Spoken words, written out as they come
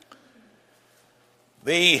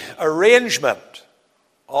The arrangement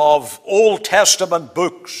of Old Testament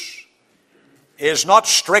books is not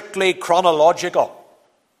strictly chronological.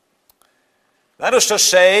 That is to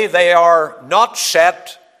say, they are not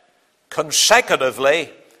set consecutively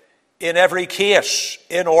in every case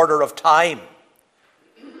in order of time.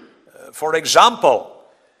 For example,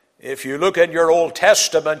 if you look in your Old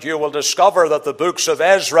Testament, you will discover that the books of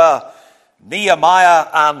Ezra, Nehemiah,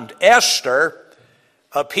 and Esther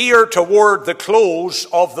appear toward the close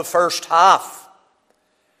of the first half.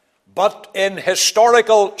 But in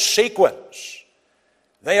historical sequence,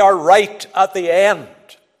 they are right at the end,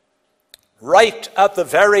 right at the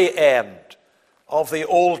very end of the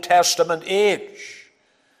Old Testament age,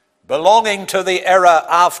 belonging to the era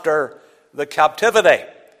after the captivity,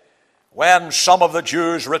 when some of the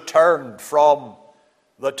Jews returned from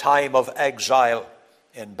the time of exile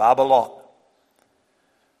in Babylon.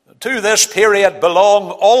 To this period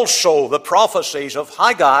belong also the prophecies of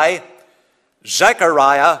Haggai,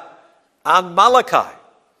 Zechariah, and Malachi.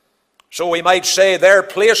 So we might say their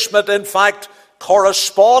placement, in fact,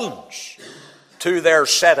 corresponds to their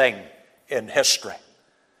setting in history.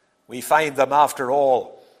 We find them, after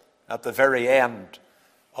all, at the very end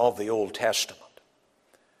of the Old Testament.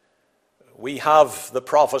 We have the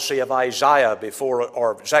prophecy of Isaiah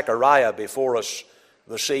or Zechariah before us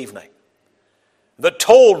this evening. The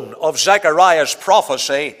tone of Zechariah's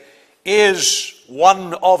prophecy is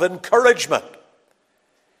one of encouragement.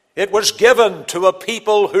 It was given to a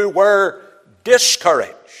people who were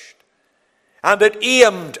discouraged, and it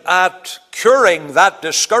aimed at curing that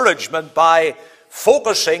discouragement by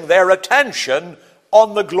focusing their attention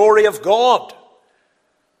on the glory of God.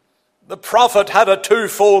 The prophet had a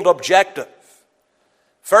twofold objective.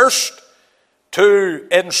 First, to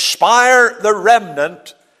inspire the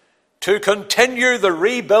remnant to continue the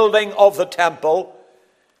rebuilding of the temple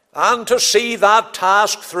and to see that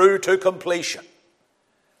task through to completion.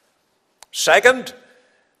 Second,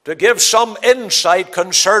 to give some insight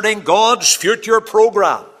concerning God's future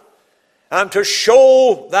program and to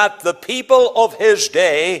show that the people of his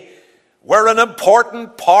day were an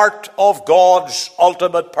important part of God's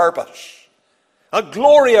ultimate purpose, a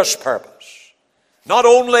glorious purpose, not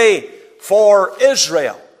only for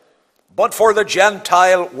Israel, but for the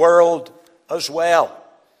Gentile world as well.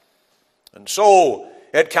 And so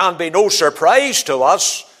it can be no surprise to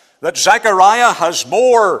us that Zechariah has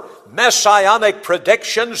more messianic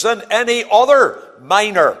predictions than any other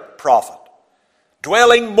minor prophet,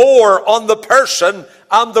 dwelling more on the person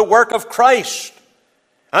and the work of Christ,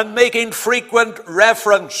 and making frequent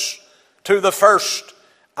reference to the first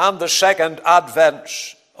and the second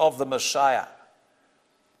advents of the Messiah,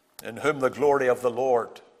 in whom the glory of the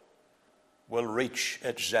Lord will reach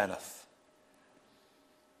its zenith.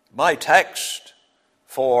 My text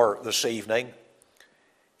for this evening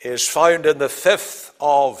is found in the fifth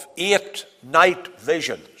of 8 night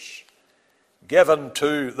visions given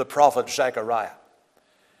to the prophet Zechariah.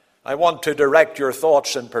 I want to direct your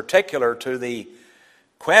thoughts in particular to the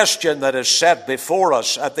question that is set before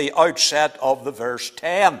us at the outset of the verse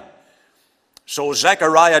 10. So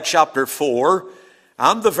Zechariah chapter 4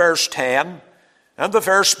 and the verse 10, and the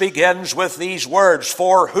verse begins with these words,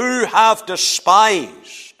 "For who hath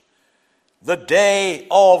despised the day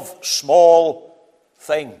of small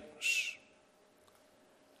things?"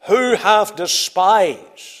 Who hath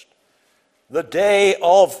despised the day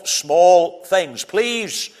of small things?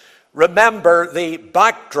 Please remember the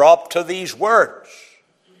backdrop to these words.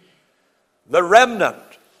 The remnant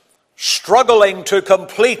struggling to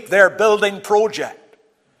complete their building project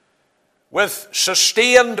with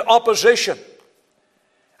sustained opposition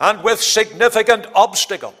and with significant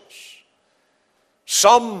obstacles.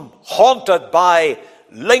 Some haunted by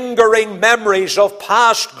lingering memories of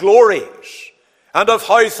past glories and of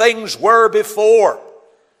how things were before.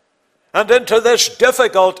 And into this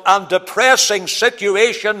difficult and depressing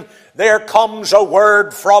situation, there comes a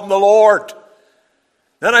word from the Lord.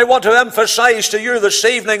 And I want to emphasize to you this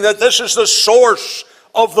evening that this is the source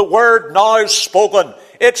of the word now spoken.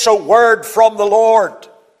 It's a word from the Lord.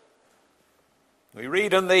 We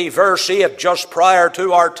read in the verse 8 just prior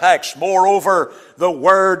to our text, "Moreover, the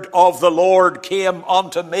word of the Lord came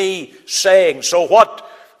unto me, saying." So what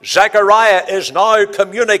Zechariah is now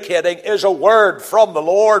communicating is a word from the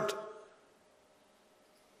Lord.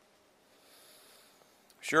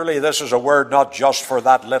 Surely this is a word not just for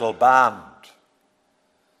that little band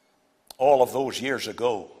all of those years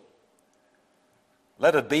ago.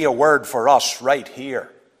 Let it be a word for us right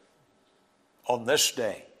here on this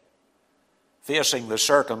day, facing the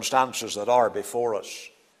circumstances that are before us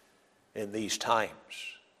in these times.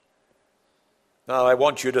 Now, I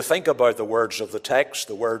want you to think about the words of the text,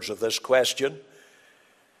 the words of this question.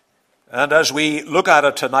 And as we look at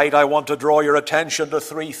it tonight, I want to draw your attention to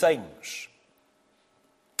three things.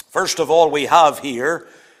 First of all, we have here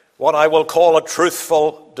what I will call a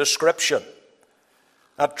truthful description.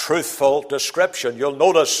 A truthful description. You'll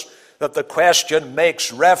notice that the question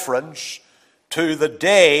makes reference to the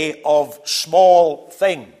day of small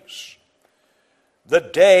things. The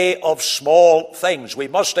day of small things. We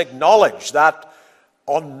must acknowledge that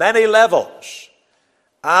on many levels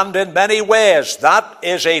and in many ways, that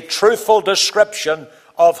is a truthful description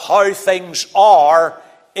of how things are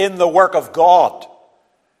in the work of God.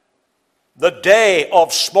 The day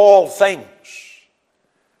of small things.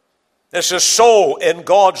 This is so in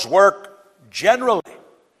God's work generally.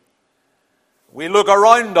 We look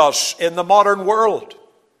around us in the modern world,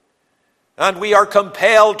 and we are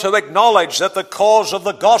compelled to acknowledge that the cause of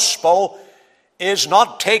the gospel is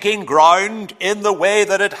not taking ground in the way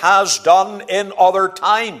that it has done in other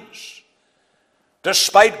times.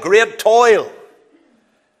 Despite great toil,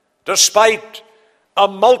 despite a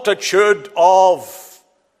multitude of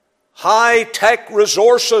high-tech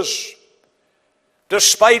resources,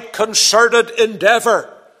 despite concerted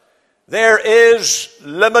endeavor, there is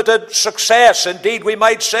limited success. Indeed, we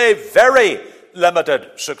might say very limited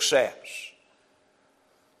success.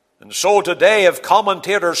 And so today, if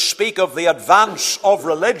commentators speak of the advance of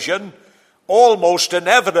religion, almost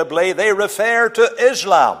inevitably they refer to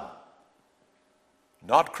Islam,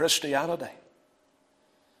 not Christianity.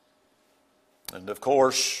 And of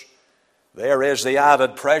course, there is the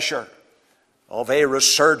added pressure of a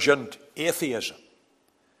resurgent atheism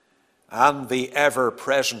and the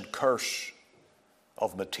ever-present curse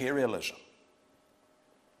of materialism.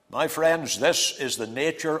 My friends, this is the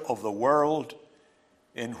nature of the world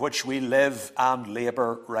in which we live and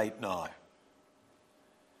labor right now.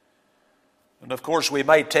 And of course, we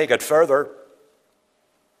might take it further.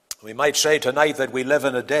 We might say tonight that we live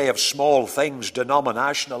in a day of small things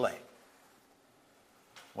denominationally.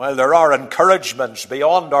 While there are encouragements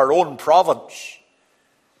beyond our own province,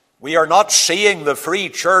 we are not seeing the free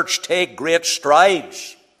church take great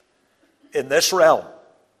strides in this realm.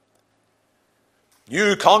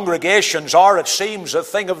 New congregations are, it seems, a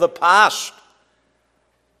thing of the past.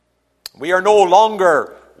 We are no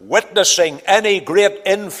longer witnessing any great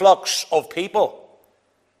influx of people.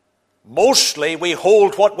 Mostly we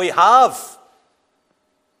hold what we have,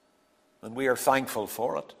 and we are thankful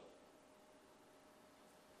for it.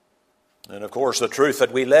 And of course, the truth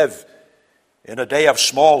that we live in a day of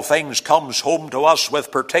small things comes home to us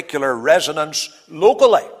with particular resonance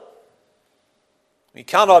locally. We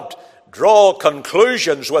cannot draw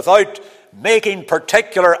conclusions without making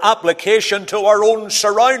particular application to our own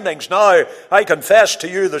surroundings. Now, I confess to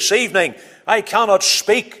you this evening, I cannot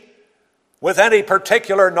speak with any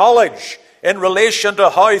particular knowledge in relation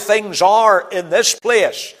to how things are in this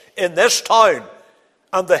place, in this town,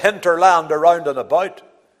 and the hinterland around and about.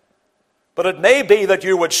 But it may be that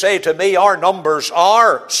you would say to me, our numbers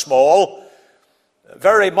are small,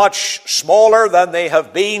 very much smaller than they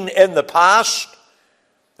have been in the past.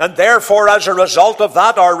 And therefore, as a result of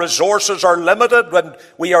that, our resources are limited when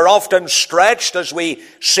we are often stretched as we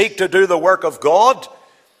seek to do the work of God.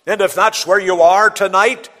 And if that's where you are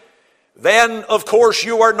tonight, then, of course,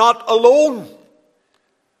 you are not alone.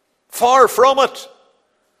 Far from it.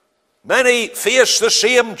 Many face the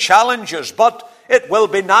same challenges, but it will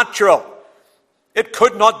be natural. It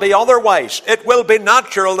could not be otherwise. It will be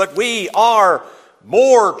natural that we are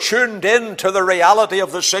more tuned in to the reality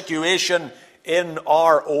of the situation in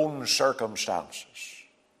our own circumstances.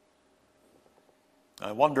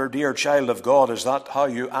 I wonder, dear child of God, is that how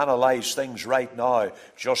you analyze things right now,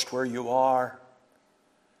 just where you are?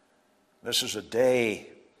 This is a day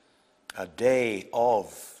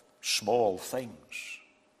of small things.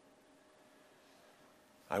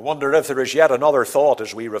 I wonder if there is yet another thought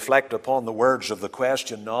as we reflect upon the words of the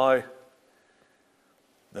question now,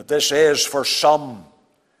 that this is for some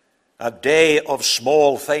a day of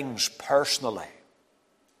small things personally.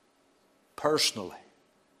 Personally.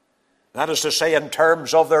 That is to say, in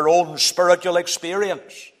terms of their own spiritual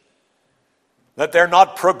experience. That they're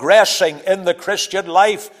not progressing in the Christian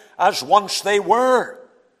life as once they were.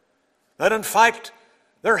 That in fact,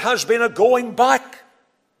 there has been a going back.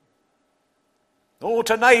 Oh,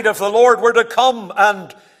 tonight, if the Lord were to come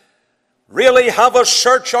and really have us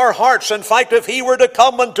search our hearts, in fact, if He were to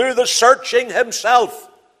come and do the searching Himself,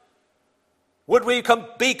 would we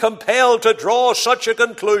be compelled to draw such a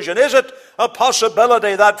conclusion? Is it a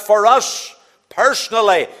possibility that for us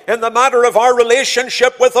personally, in the matter of our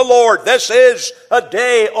relationship with the Lord, this is a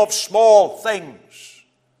day of small things?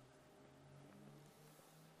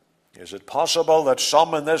 Is it possible that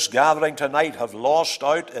some in this gathering tonight have lost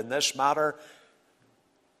out in this matter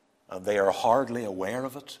and they are hardly aware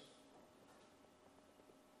of it?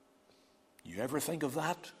 You ever think of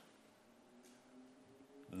that?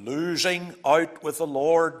 Losing out with the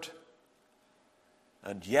Lord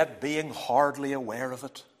and yet being hardly aware of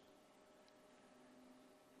it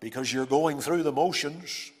because you're going through the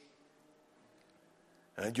motions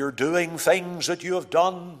and you're doing things that you have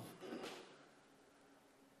done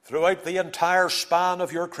throughout the entire span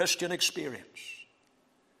of your Christian experience.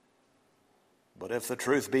 But if the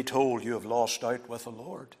truth be told, you have lost out with the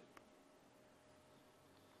Lord.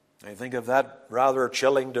 I think of that rather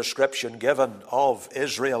chilling description given of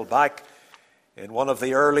Israel back in one of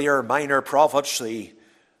the earlier minor prophets, the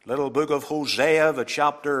little book of Hosea, the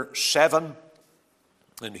chapter 7.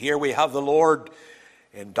 And here we have the Lord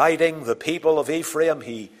indicting the people of Ephraim.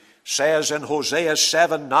 He says in Hosea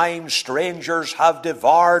 7:9, strangers have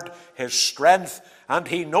devoured his strength, and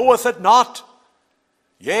he knoweth it not.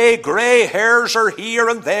 Yea, grey hairs are here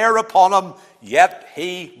and there upon him, yet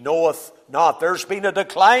he knoweth not. There's been a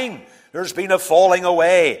decline. There's been a falling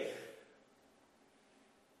away.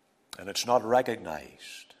 And it's not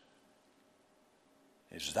recognized.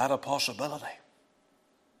 Is that a possibility?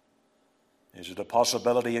 Is it a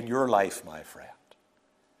possibility in your life, my friend?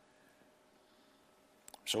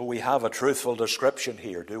 So we have a truthful description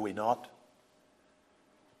here, do we not?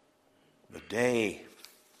 The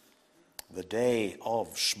day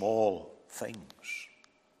of small things.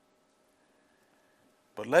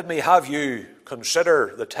 But let me have you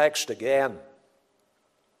consider the text again.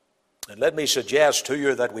 And let me suggest to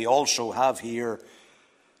you that we also have here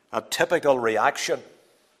a typical reaction.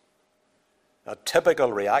 A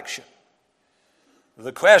typical reaction.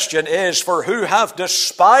 The question is, for who have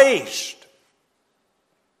despised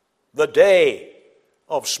the day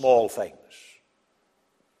of small things?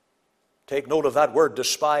 Take note of that word,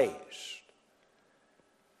 despised.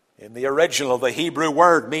 In the original, the Hebrew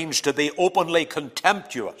word means to be openly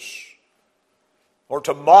contemptuous or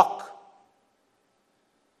to mock.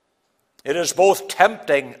 It is both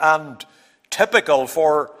tempting and typical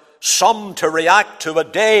for some to react to a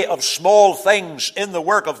day of small things in the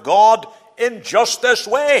work of God in just this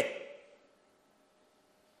way.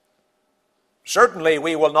 Certainly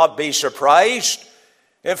we will not be surprised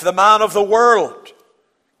if the man of the world,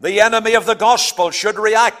 the enemy of the gospel, should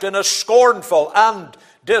react in a scornful and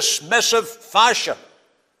dismissive fashion.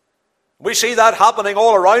 We see that happening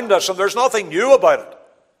all around us, and there's nothing new about it.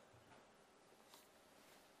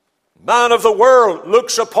 Man of the world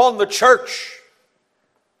looks upon the church,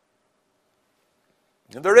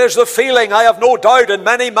 and there is the feeling, I have no doubt, in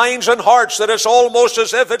many minds and hearts, that it's almost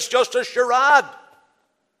as if it's just a charade.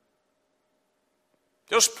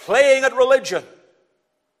 Just playing at religion.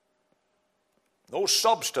 No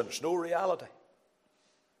substance, no reality.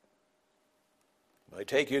 I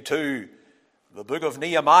take you to the book of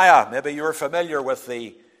Nehemiah. Maybe you're familiar with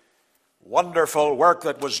the wonderful work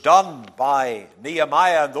that was done by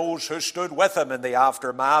Nehemiah and those who stood with him in the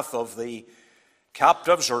aftermath of the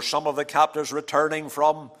captives, or some of the captives returning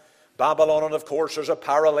from Babylon. And of course there's a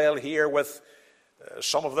parallel here with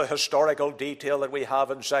some of the historical detail that we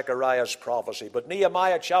have in Zechariah's prophecy. But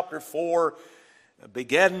Nehemiah chapter 4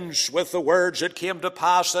 begins with the words, it came to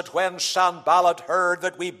pass that when Sanballat heard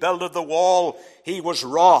that we builded the wall, he was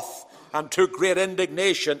wroth and took great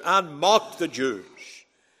indignation and mocked the Jews.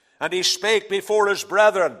 And he spake before his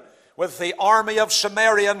brethren with the army of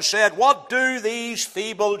Samaria and said, what do these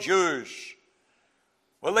feeble Jews?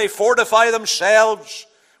 Will they fortify themselves?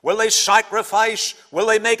 Will they sacrifice? Will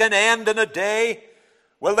they make an end in a day?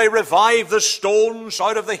 Will they revive the stones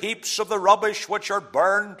out of the heaps of the rubbish which are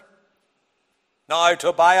burned? Now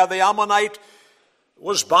Tobiah the Ammonite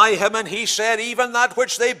was by him, and he said, even that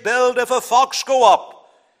which they build, if a fox go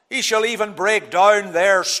up, he shall even break down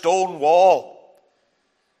their stone wall.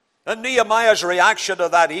 And Nehemiah's reaction to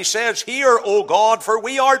that, he says, hear, O God, for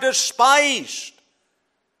we are despised.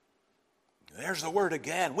 There's the word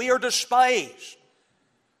again. We are despised.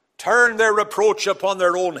 Turn their reproach upon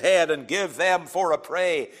their own head and give them for a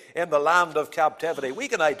prey in the land of captivity. We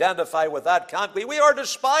can identify with that, can't we? We are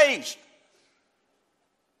despised.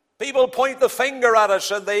 People point the finger at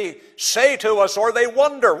us and they say to us, or they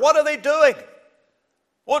wonder, what are they doing?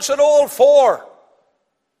 What's it all for?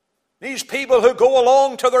 These people who go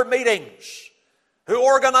along to their meetings, who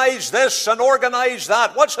organize this and organize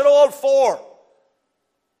that, what's it all for?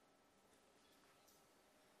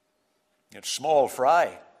 It's small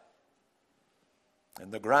fry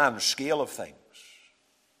in the grand scale of things.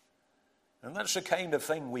 And that's the kind of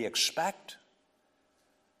thing we expect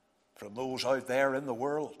from those out there in the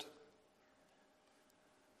world.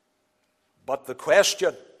 But the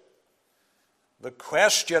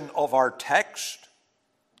question of our text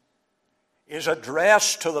is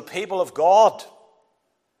addressed to the people of God,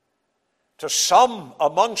 to some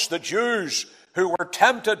amongst the Jews who were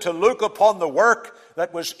tempted to look upon the work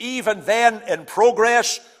that was even then in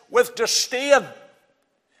progress with disdain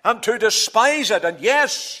and to despise it. And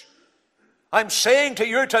yes, I'm saying to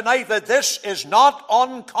you tonight that this is not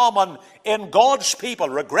uncommon in God's people.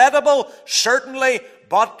 Regrettable, certainly,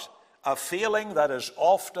 but a feeling that is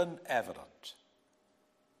often evident.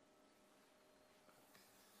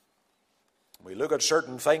 We look at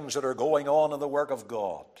certain things that are going on in the work of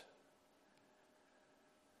God,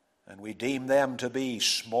 and we deem them to be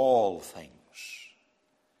small things.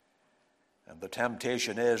 And the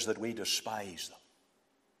temptation is that we despise them.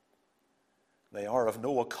 They are of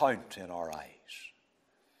no account in our eyes.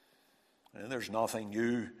 And there's nothing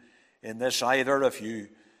new in this either. If you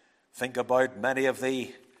think about many of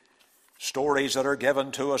the stories that are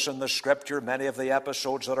given to us in the Scripture, many of the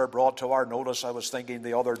episodes that are brought to our notice. I was thinking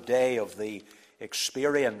the other day of the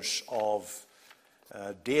experience of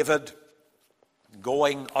David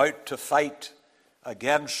going out to fight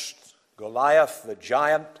against Goliath, the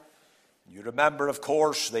giant. You remember, of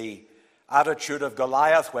course, the attitude of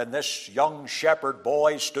Goliath when this young shepherd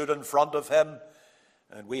boy stood in front of him.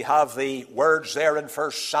 And we have the words there in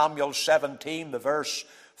 1 Samuel 17, the verse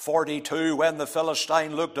 42, when the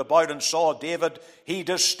Philistine looked about and saw David, he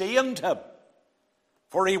disdained him,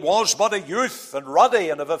 for he was but a youth and ruddy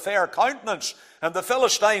and of a fair countenance. And the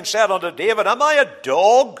Philistine said unto David, Am I a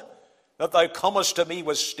dog that thou comest to me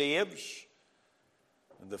with staves?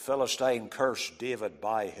 And the Philistine cursed David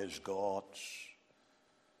by his gods.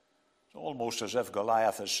 It's almost as if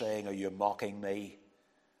Goliath is saying, Are you mocking me,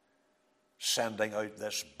 sending out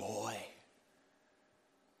this boy?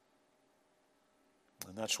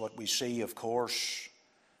 And that's what we see, of course,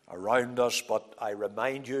 around us. But I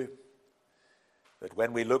remind you that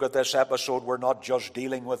when we look at this episode, we're not just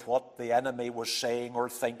dealing with what the enemy was saying or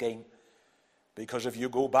thinking. Because if you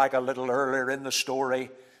go back a little earlier in the story,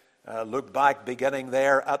 look back beginning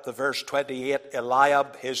there at the verse 28,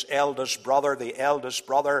 Eliab, his eldest brother, the eldest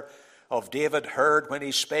brother of David, heard when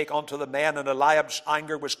he spake unto the men, and Eliab's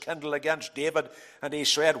anger was kindled against David, and he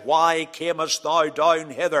said, Why camest thou down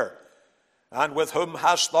hither? And with whom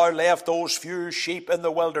hast thou left those few sheep in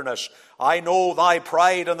the wilderness? I know thy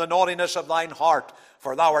pride and the naughtiness of thine heart,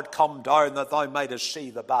 for thou art come down that thou mightest see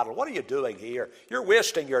the battle. What are you doing here? You're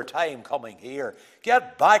wasting your time coming here.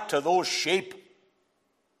 Get back to those sheep.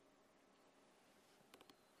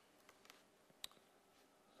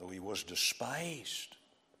 Though he was despised,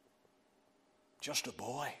 just a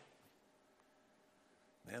boy.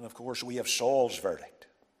 Then, of course, we have Saul's verdict.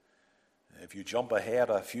 If you jump ahead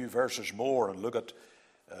a few verses more and look at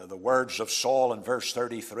the words of Saul in verse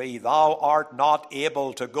 33, Thou art not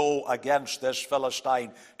able to go against this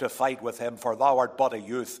Philistine to fight with him, for thou art but a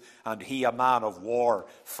youth, and he a man of war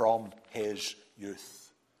from his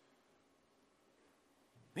youth.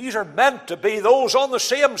 These are meant to be those on the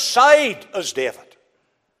same side as David.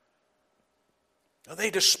 And they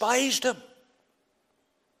despised him.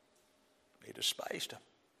 They despised him.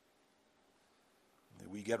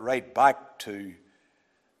 We get right back to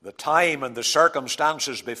the time and the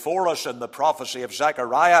circumstances before us in the prophecy of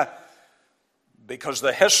Zechariah, because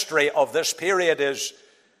the history of this period is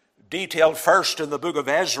detailed first in the book of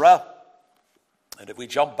Ezra. And if we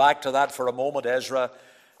jump back to that for a moment, Ezra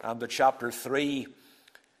and the chapter 3,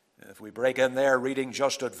 if we break in there reading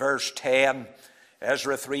just at verse 10,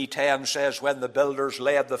 Ezra 3:10 says, When the builders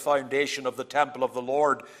laid the foundation of the temple of the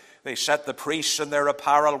Lord, they set the priests in their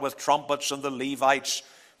apparel with trumpets, and the Levites,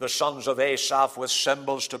 the sons of Asaph, with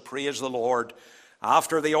cymbals to praise the Lord,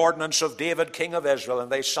 after the ordinance of David king of Israel.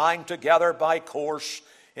 And they sang together by course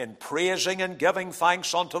in praising and giving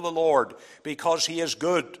thanks unto the Lord, because he is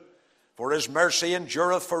good, for his mercy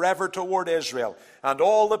endureth forever toward Israel. And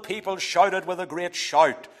all the people shouted with a great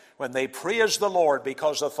shout when they praised the Lord,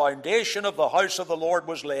 because the foundation of the house of the Lord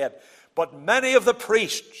was laid. But many of the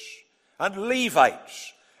priests and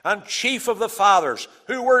Levites and chief of the fathers,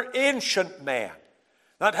 who were ancient men,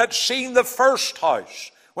 that had seen the first house,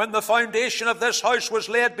 when the foundation of this house was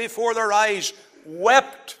laid before their eyes,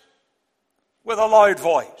 wept with a loud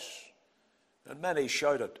voice. And many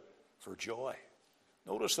shouted for joy.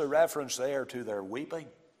 Notice the reference there to their weeping.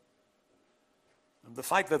 And the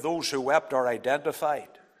fact that those who wept are identified.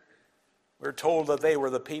 We're told that they were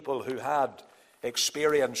the people who had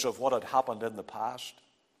experience of what had happened in the past.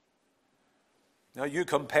 Now you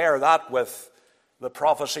compare that with the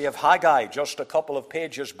prophecy of Haggai, just a couple of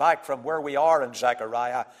pages back from where we are in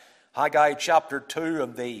Zechariah. Haggai chapter 2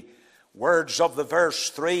 and the words of the verse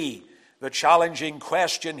 3. the challenging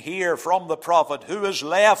question here from the prophet, who is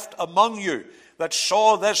left among you that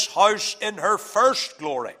saw this house in her first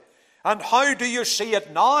glory? And how do you see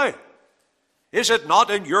it now? Is it not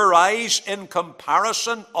in your eyes in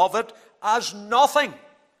comparison of it as nothing?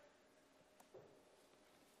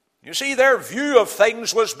 You see, their view of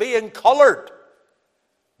things was being colored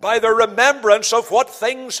by the remembrance of what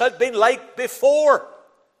things had been like before.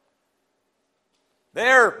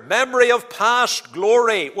 Their memory of past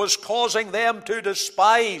glory was causing them to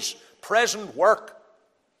despise present work.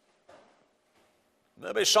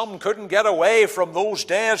 Maybe some couldn't get away from those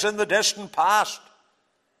days in the distant past.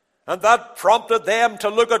 And that prompted them to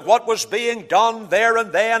look at what was being done there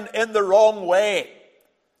and then in the wrong way.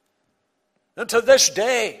 And to this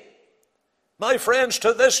day, my friends,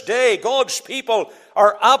 to this day, God's people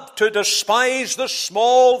are apt to despise the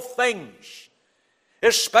small things,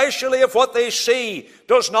 especially if what they see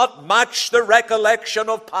does not match the recollection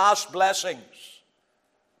of past blessings.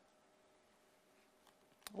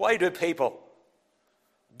 Why do people,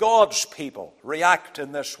 God's people, react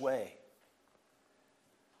in this way?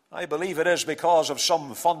 I believe it is because of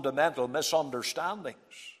some fundamental misunderstandings.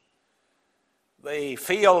 They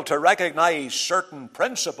fail to recognize certain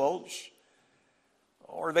principles,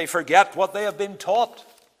 or they forget what they have been taught.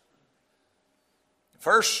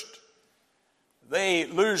 First, they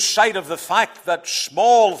lose sight of the fact that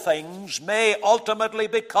small things may ultimately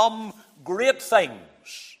become great things.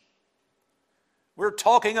 We're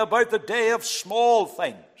talking about the day of small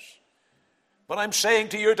things. But I'm saying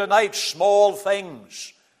to you tonight, small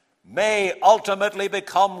things may ultimately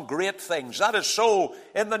become great things. That is so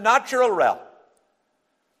in the natural realm.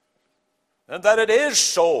 And that it is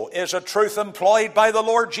so is a truth employed by the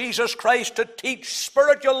Lord Jesus Christ to teach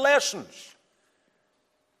spiritual lessons.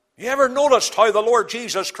 You ever noticed how the Lord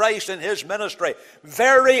Jesus Christ in his ministry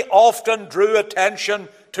very often drew attention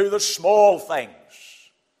to the small things?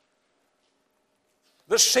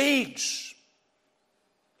 The seeds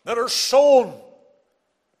that are sown.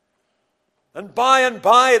 And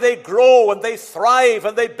by they grow and they thrive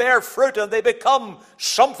and they bear fruit and they become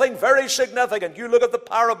something very significant. You look at the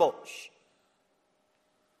parables.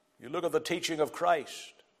 You look at the teaching of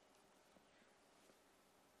Christ.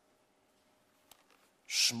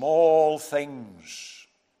 Small things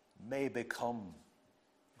may become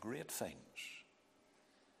great things.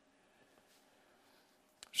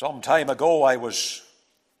 Some time ago I was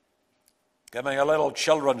giving a little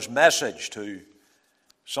children's message to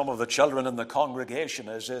some of the children in the congregation,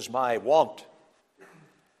 as is my wont.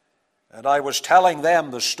 And I was telling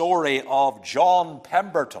them the story of John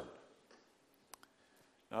Pemberton.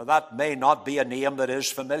 Now, that may not be a name that is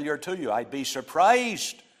familiar to you. I'd be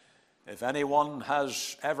surprised if anyone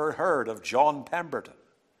has ever heard of John Pemberton.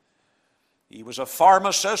 He was a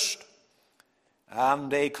pharmacist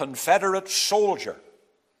and a Confederate soldier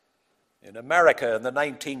in America in the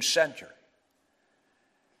 19th century.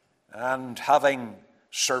 And having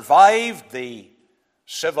survived the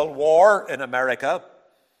Civil War in America,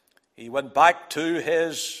 he went back to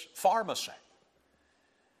his pharmacy.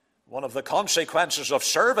 One of the consequences of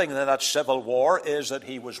serving in that Civil War is that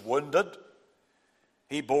he was wounded.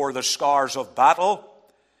 He bore the scars of battle,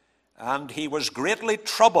 and he was greatly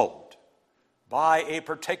troubled by a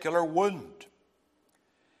particular wound.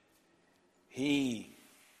 He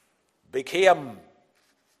became,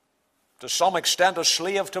 to some extent, a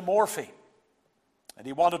slave to morphine. And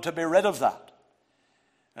he wanted to be rid of that.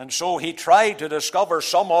 And so he tried to discover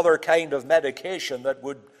some other kind of medication that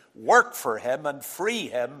would work for him and free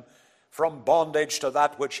him from bondage to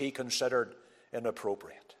that which he considered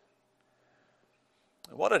inappropriate.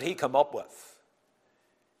 And what did he come up with?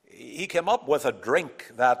 He came up with a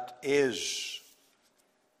drink that is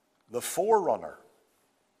the forerunner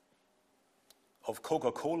of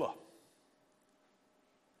Coca-Cola.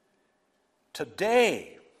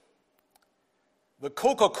 Today, the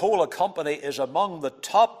Coca-Cola company is among the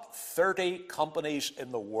top 30 companies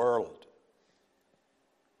in the world.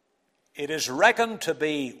 It is reckoned to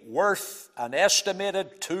be worth an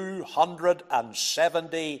estimated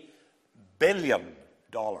 $270 billion.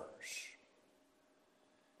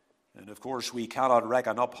 And of course, we cannot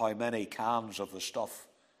reckon up how many cans of the stuff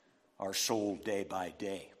are sold day by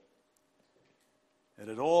day. And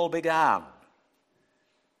it all began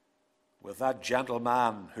with that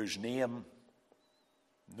gentleman whose name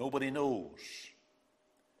nobody knows,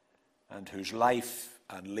 and whose life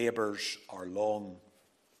and labors are long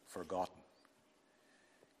forgotten.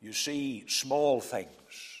 You see, small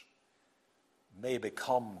things may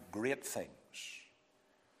become great things.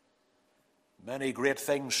 Many great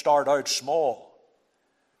things start out small,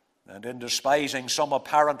 And in despising some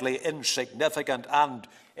apparently insignificant and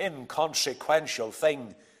inconsequential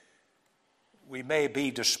thing, we may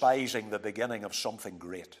be despising the beginning of something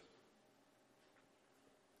great.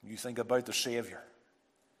 You think about the Savior.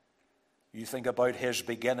 You think about his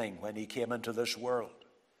beginning when he came into this world.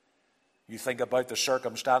 You think about the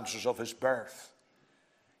circumstances of his birth.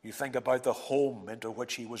 You think about the home into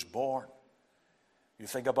which he was born. You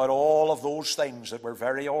think about all of those things that were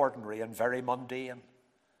very ordinary and very mundane.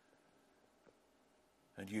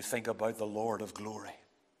 And you think about the Lord of glory,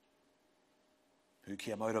 who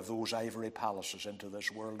came out of those ivory palaces into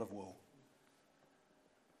this world of woe.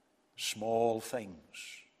 Small things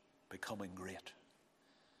becoming great.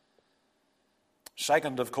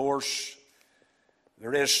 Second, of course,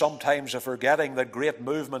 there is sometimes a forgetting that great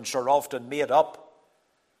movements are often made up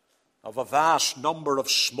of a vast number of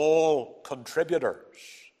small contributors,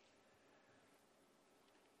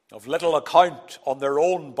 of little account on their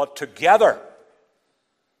own, but together,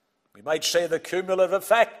 we might say the cumulative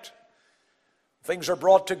effect. Things are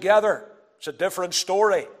brought together. It's a different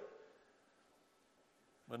story.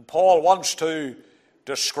 When Paul wants to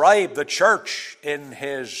describe the church in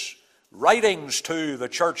his writings to the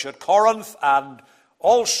church at Corinth and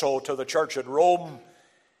also to the church at Rome,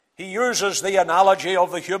 he uses the analogy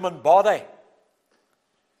of the human body. He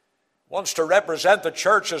wants to represent the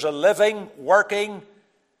church as a living, working,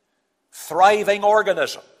 thriving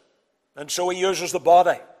organism. And so he uses the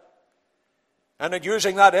body. And in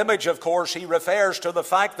using that image, of course, he refers to the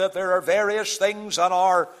fact that there are various things that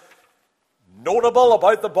are notable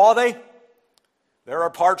about the body. There are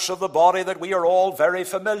parts of the body that we are all very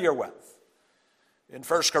familiar with. In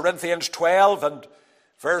 1 Corinthians 12 and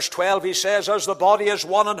verse 12 he says, "As the body is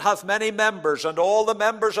one and hath many members, and all the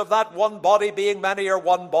members of that one body being many are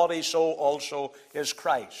one body, so also is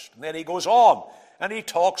Christ." And then he goes on and he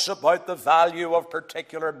talks about the value of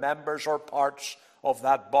particular members or parts of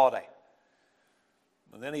that body.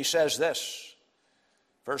 And then he says this,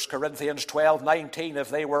 1 Corinthians 12:19, "If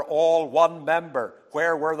they were all one member,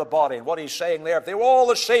 where were the body?" And what he's saying there, if they were all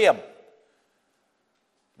the same,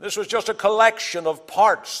 this was just a collection of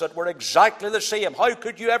parts that were exactly the same, how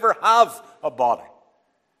could you ever have a body?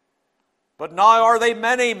 But now are they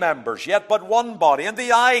many members, yet but one body. And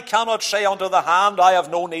the eye cannot say unto the hand, I have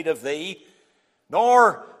no need of thee,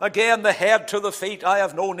 nor again the head to the feet, I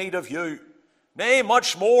have no need of you. Nay,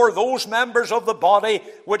 much more, those members of the body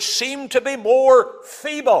which seem to be more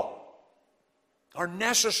feeble are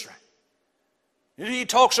necessary. He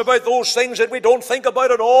talks about those things that we don't think about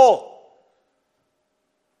at all.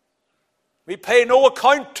 We pay no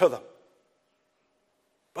account to them.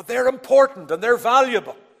 But they're important and they're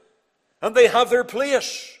valuable. And they have their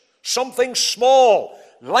place. Something small,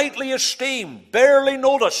 lightly esteemed, barely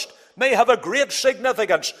noticed, may have a great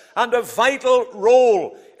significance and a vital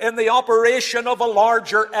role in the operation of a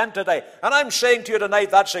larger entity. And I'm saying to you tonight,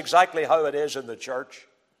 that's exactly how it is in the church.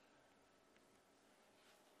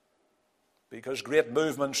 Because great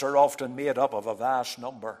movements are often made up of a vast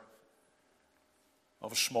number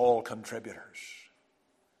of small contributors.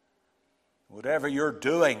 Whatever you're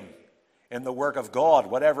doing in the work of God,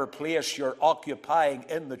 whatever place you're occupying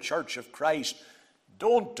in the church of Christ,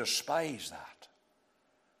 don't despise that.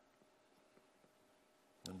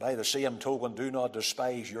 And by the same token, do not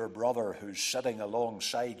despise your brother who's sitting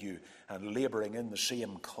alongside you and laboring in the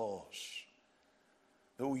same cause,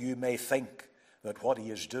 though you may think that what he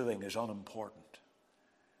is doing is unimportant.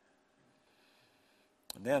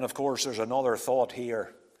 And then, of course, there's another thought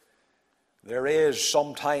here. There is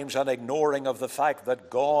sometimes an ignoring of the fact that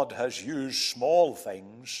God has used small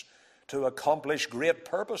things to accomplish great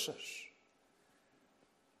purposes.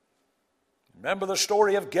 Remember the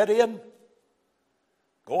story of Gideon?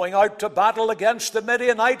 Going out to battle against the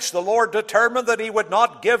Midianites, the Lord determined that he would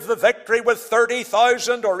not give the victory with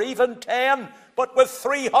 30,000 or even 10, but with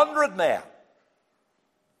 300 men.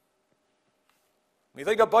 We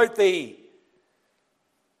think about the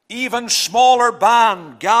even smaller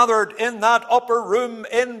band gathered in that upper room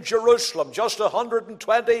in Jerusalem, just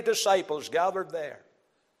 120 disciples gathered there.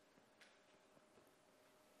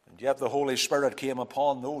 And yet the Holy Spirit came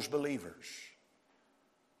upon those believers.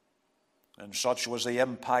 And such was the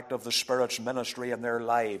impact of the Spirit's ministry in their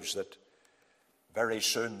lives that very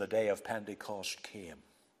soon the day of Pentecost came.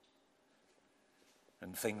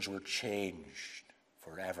 And things were changed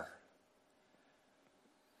forever.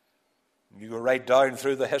 You go right down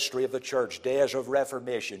through the history of the church, days of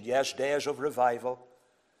Reformation, yes, days of revival.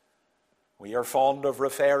 We are fond of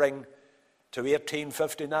referring to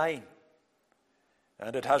 1859.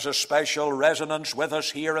 And it has a special resonance with us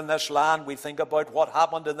here in this land. We think about what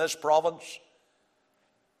happened in this province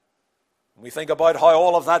We think about how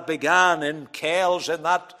all of that began in Kells, in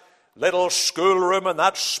that little schoolroom, in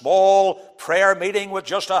that small prayer meeting with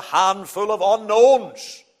just a handful of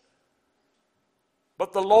unknowns.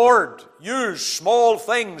 But the Lord used small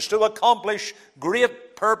things to accomplish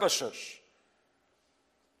great purposes.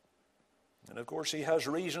 And of course, He has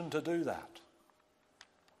reason to do that.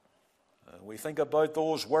 We think about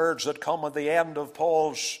those words that come at the end of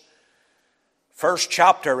Paul's first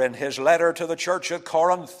chapter in his letter to the church at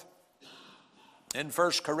Corinth. In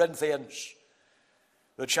 1 Corinthians,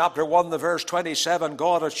 the chapter 1, the verse 27,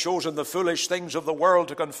 God has chosen the foolish things of the world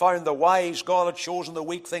to confound the wise. God has chosen the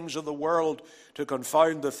weak things of the world to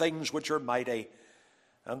confound the things which are mighty.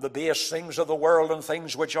 And the base things of the world and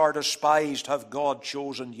things which are despised have God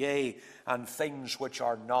chosen, yea, and things which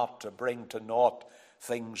are not, to bring to naught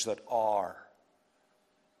things that are,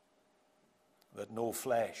 that no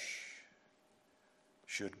flesh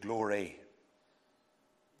should glory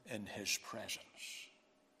in His presence.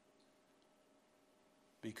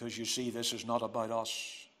 Because you see, this is not about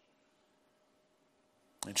us.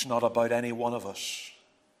 It's not about any one of us.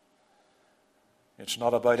 It's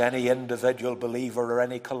not about any individual believer or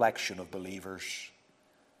any collection of believers.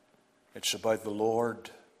 It's about the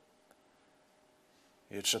Lord.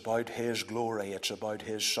 It's about His glory. It's about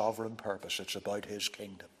His sovereign purpose. It's about His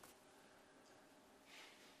kingdom.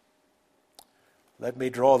 Let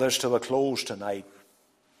me draw this to a close tonight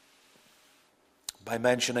by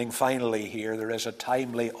mentioning finally here there is a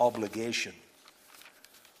timely obligation.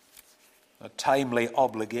 A timely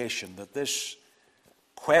obligation that this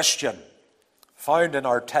question found in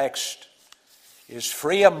our text is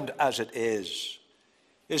framed as it is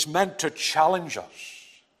meant to challenge us,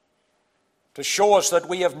 to show us that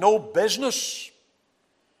we have no business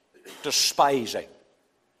despising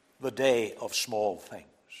the day of small things.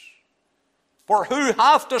 For who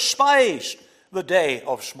hath despised the day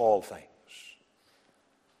of small things?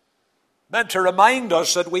 Meant to remind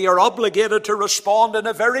us that we are obligated to respond in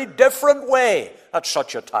a very different way at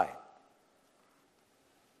such a time.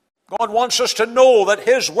 God wants us to know that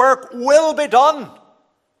His work will be done.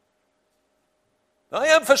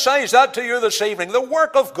 I emphasize that to you this evening. The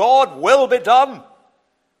work of God will be done.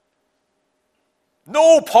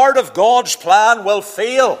 No part of God's plan will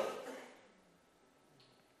fail.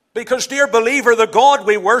 Because, dear believer, the God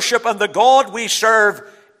we worship and the God we serve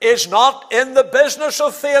is not in the business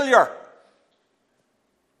of failure.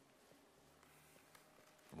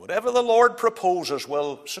 Whatever the Lord proposes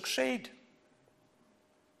will succeed.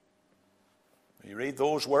 You read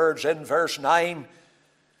those words in verse 9.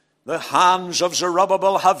 The hands of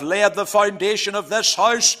Zerubbabel have laid the foundation of this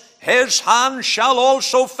house. His hand shall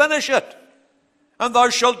also finish it. And thou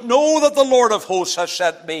shalt know that the Lord of hosts has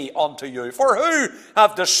sent me unto you. For who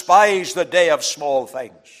have despised the day of small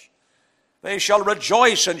things? They shall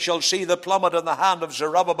rejoice and shall see the plummet in the hand of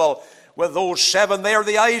Zerubbabel. With those 7, they are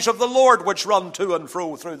the eyes of the Lord which run to and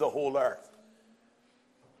fro through the whole earth.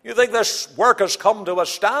 You think this work has come to a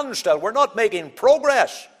standstill? We're not making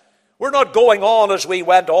progress. We're not going on as we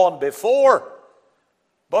went on before.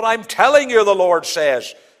 But I'm telling you, the Lord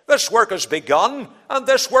says, this work has begun, and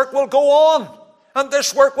this work will go on, and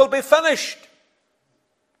this work will be finished.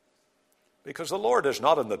 Because the Lord is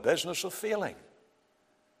not in the business of failing.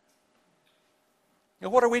 Now,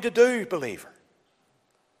 what are we to do, believer?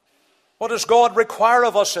 What does God require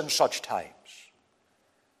of us in such times?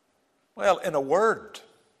 Well, in a word,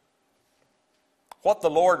 what the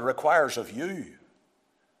Lord requires of you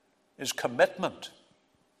is commitment.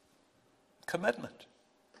 Commitment.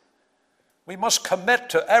 We must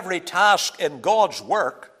commit to every task in God's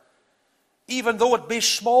work, even though it be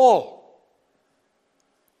small.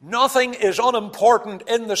 Nothing is unimportant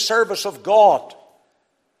in the service of God.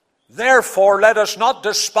 Therefore, let us not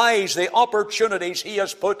despise the opportunities He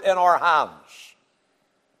has put in our hands.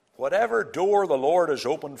 Whatever door the Lord has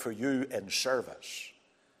opened for you in service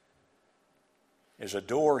is a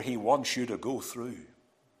door He wants you to go through.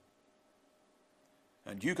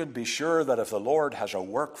 And you can be sure that if the Lord has a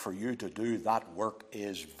work for you to do, that work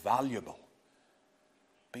is valuable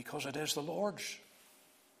because it is the Lord's.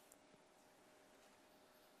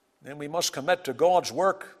 Then we must commit to God's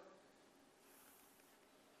work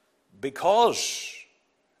because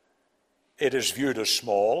it is viewed as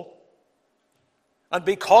small and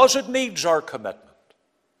because it needs our commitment.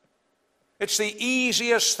 It's the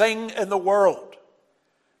easiest thing in the world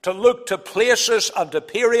to look to places and to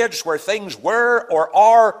periods where things were or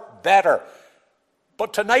are better.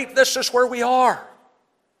 But tonight, this is where we are.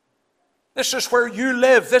 This is where you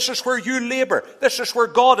live. This is where you labor. This is where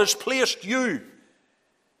God has placed you.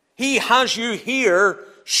 He has you here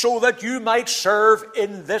so that you might serve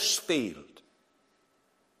in this field.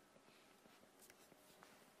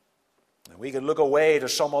 We can look away to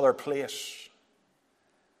some other place.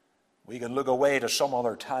 We can look away to some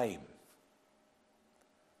other time.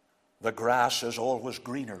 The grass is always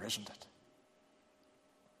greener, isn't it?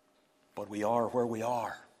 But we are where we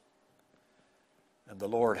are. And the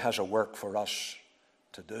Lord has a work for us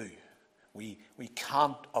to do. We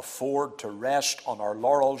can't afford to rest on our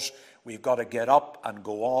laurels. We've got to get up and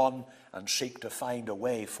go on and seek to find a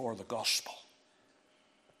way for the gospel.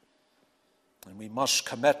 And we must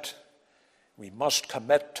commit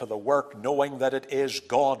to the work, knowing that it is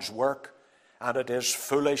God's work and it is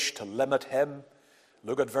foolish to limit him.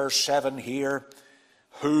 Look at verse 7 here.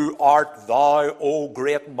 Who art thou, O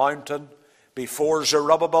great mountain? Before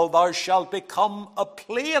Zerubbabel thou shalt become a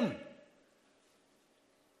plain.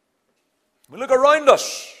 We look around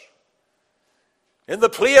us in the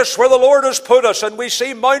place where the Lord has put us, and we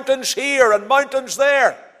see mountains here and mountains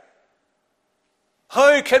there.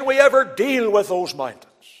 How can we ever deal with those mountains?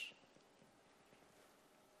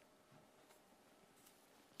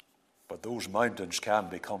 But those mountains can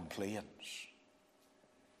become plains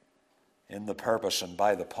in the purpose and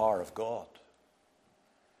by the power of God.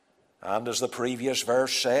 And as the previous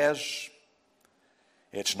verse says,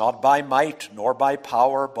 it's not by might nor by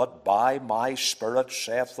power, but by my Spirit,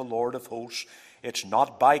 saith the Lord of hosts. It's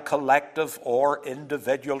not by collective or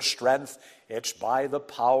individual strength. It's by the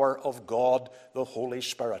power of God, the Holy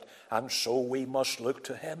Spirit. And so we must look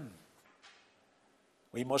to him.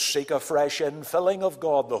 We must seek a fresh infilling of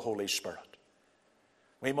God, the Holy Spirit.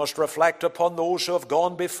 We must reflect upon those who have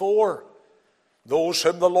gone before, those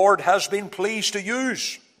whom the Lord has been pleased to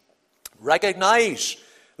use. Recognize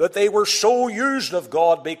that they were so used of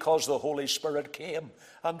God because the Holy Spirit came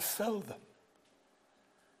and filled them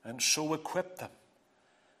and so equipped them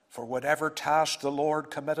for whatever task the Lord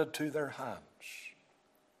committed to their hands.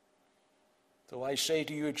 So I say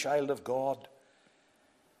to you, child of God,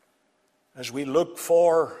 as we look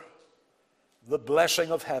for the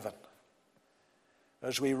blessing of heaven,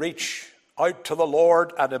 as we reach out to the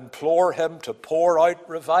Lord and implore him to pour out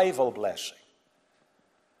revival blessing,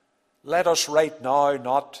 let us right now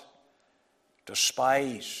not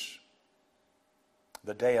despise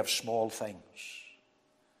the day of small things.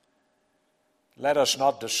 Let us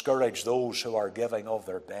not discourage those who are giving of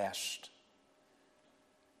their best,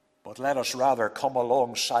 but let us rather come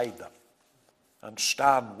alongside them and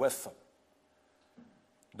stand with them,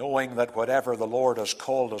 knowing that whatever the Lord has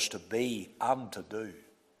called us to be and to do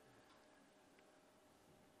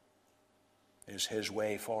is his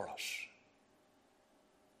way for us.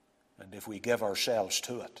 And if we give ourselves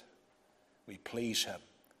to it, we please him,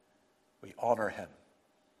 we honor him,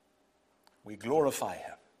 we glorify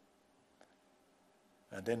him,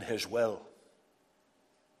 and in his will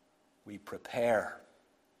we prepare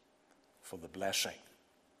for the blessing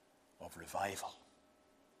of revival.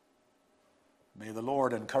 May the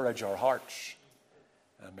Lord encourage our hearts,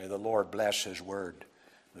 and may the Lord bless his word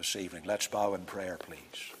this evening. Let's bow in prayer, please.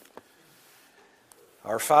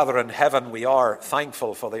 Our Father in heaven, we are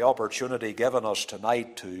thankful for the opportunity given us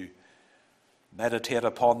tonight to meditate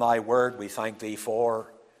upon thy word. We thank thee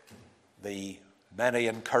for the many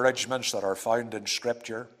encouragements that are found in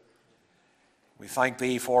Scripture. We thank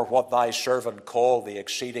thee for what thy servant called the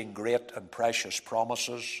exceeding great and precious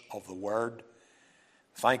promises of the word.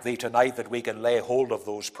 Thank thee tonight that we can lay hold of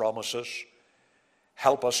those promises.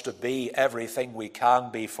 Help us to be everything we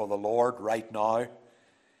can be for the Lord right now.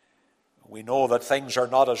 We know that things are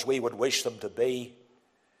not as we would wish them to be.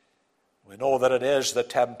 We know that it is the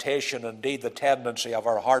temptation, indeed the tendency of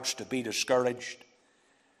our hearts to be discouraged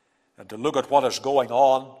and to look at what is going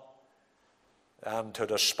on and to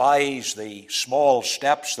despise the small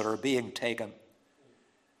steps that are being taken.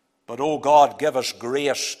 But, oh God, give us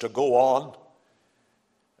grace to go on,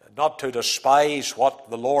 not to despise what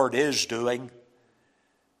the Lord is doing,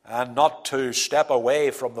 and not to step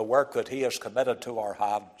away from the work that he has committed to our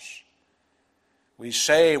hands. We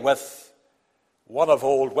say with one of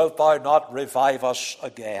old, wilt thou not revive us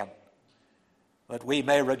again, that we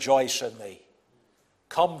may rejoice in thee?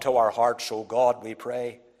 Come to our hearts, O God, we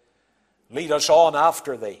pray. Lead us on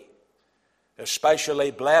after thee.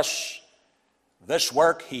 Especially bless this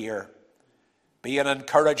work here. Be an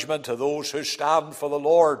encouragement to those who stand for the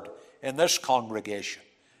Lord in this congregation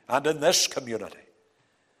and in this community.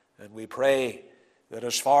 And we pray that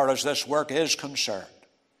as far as this work is concerned,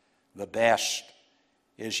 the best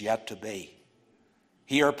is yet to be.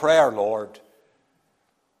 Hear prayer, Lord.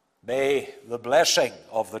 May the blessing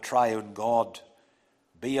of the triune God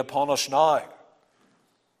be upon us now.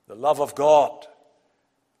 The love of God,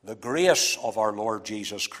 the grace of our Lord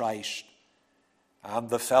Jesus Christ, and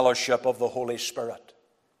the fellowship of the Holy Spirit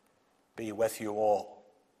be with you all.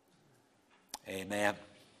 Amen.